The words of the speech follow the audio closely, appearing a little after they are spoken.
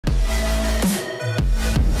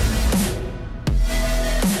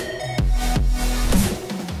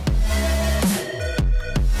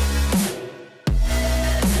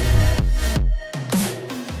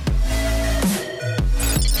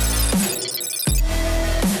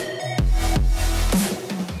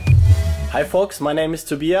Hi folks, my name is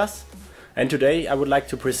Tobias and today I would like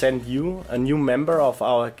to present you a new member of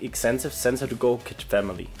our XENSIV Sensor to Go kit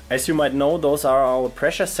family. As you might know, those are our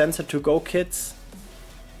pressure sensor to go kits,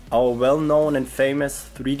 our well-known and famous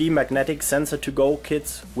 3D magnetic sensor to go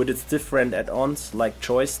kits with its different add-ons like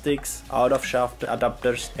joysticks, out-of-shaft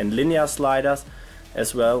adapters and linear sliders,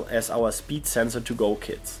 as well as our speed sensor to go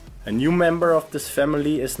kits. A new member of this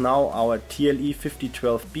family is now our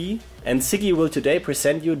TLE5012B, and Siggy will today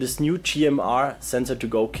present you this new GMR sensor to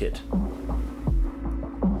go kit.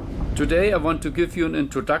 Today I want to give you an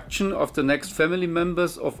introduction of the next family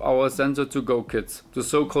members of our sensor to go kits, the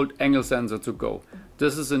so-called angle sensor to go.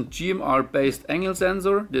 This is a GMR based angle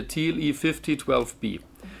sensor, the TLE5012B.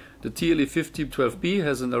 The TLE5012B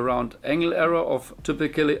has an around angle error of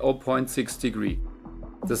typically 0.6 degree.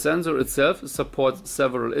 The sensor itself supports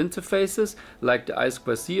several interfaces like the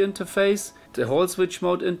I2C interface, the Hall switch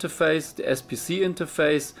mode interface, the SPC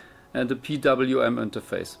interface and the PWM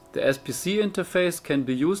interface. The SPC interface can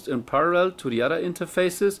be used in parallel to the other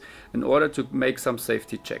interfaces in order to make some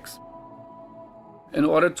safety checks. In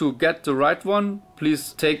order to get the right one,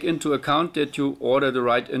 please take into account that you order the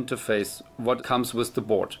right interface, what comes with the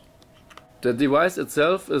board. The device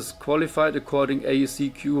itself is qualified according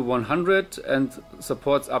AEC Q100 and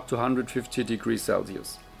supports up to 150 degrees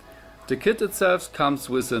Celsius. The kit itself comes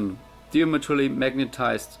with a diametrically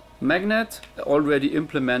magnetized magnet already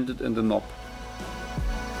implemented in the knob.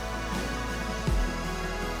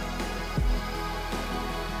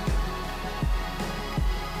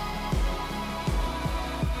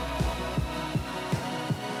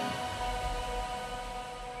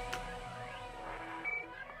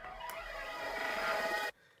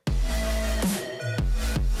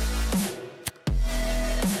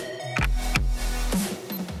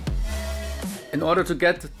 In order to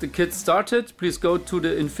get the kit started, please go to the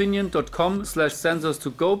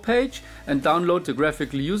Infineon.com/sensors-to-go page and download the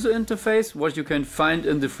graphical user interface, what you can find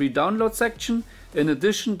in the free download section. In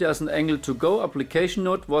addition, there's an Angle to Go application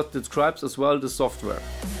note what describes as well the software.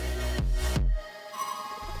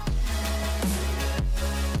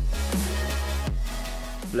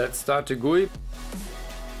 Let's start the GUI.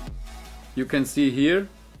 You can see here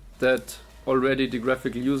that already the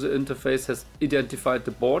graphical user interface has identified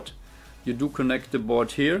the board. You do connect the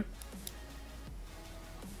board here.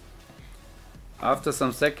 After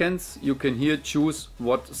some seconds you can here choose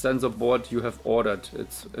what sensor board you have ordered.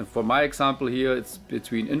 For my example here it's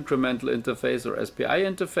between incremental interface or SPI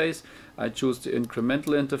interface. I choose the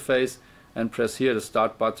incremental interface and press here the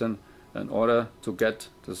start button in order to get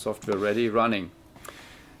the software ready running.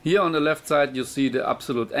 Here on the left side you see the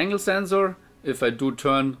absolute angle sensor. If I do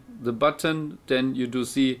turn the button, then you do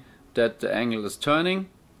see that the angle is turning.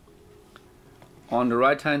 On the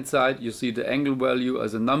right hand side you see the angle value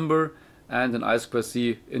as a number and an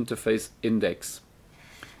I2C interface index.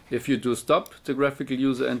 If you do stop the graphical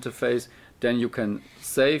user interface, then you can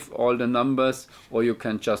save all the numbers or you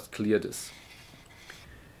can just clear this.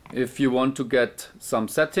 If you want to get some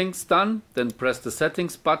settings done, then press the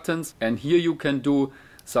settings buttons and here you can do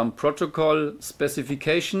some protocol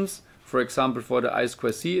specifications. For example, for the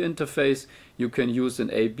I2C interface you can use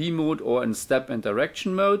an A/B mode or in step and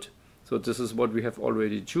direction mode. So this is what we have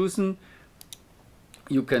already chosen.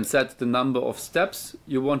 You can set the number of steps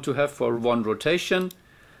you want to have for one rotation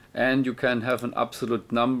and you can have an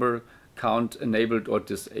absolute number count enabled or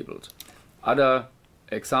disabled. Other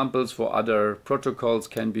examples for other protocols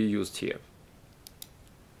can be used here.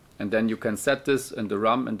 And then you can set this in the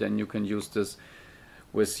RAM and then you can use this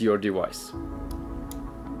with your device.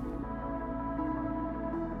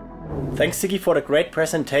 Thanks Siggy for the great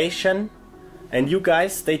presentation. And you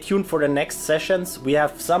guys stay tuned for the next sessions. We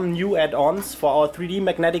have some new add-ons for our 3D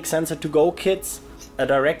magnetic sensor to go kits, a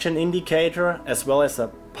direction indicator as well as a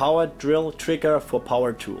power drill trigger for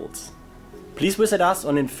power tools. Please visit us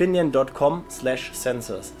on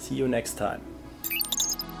Infineon.com/sensors. See you next time.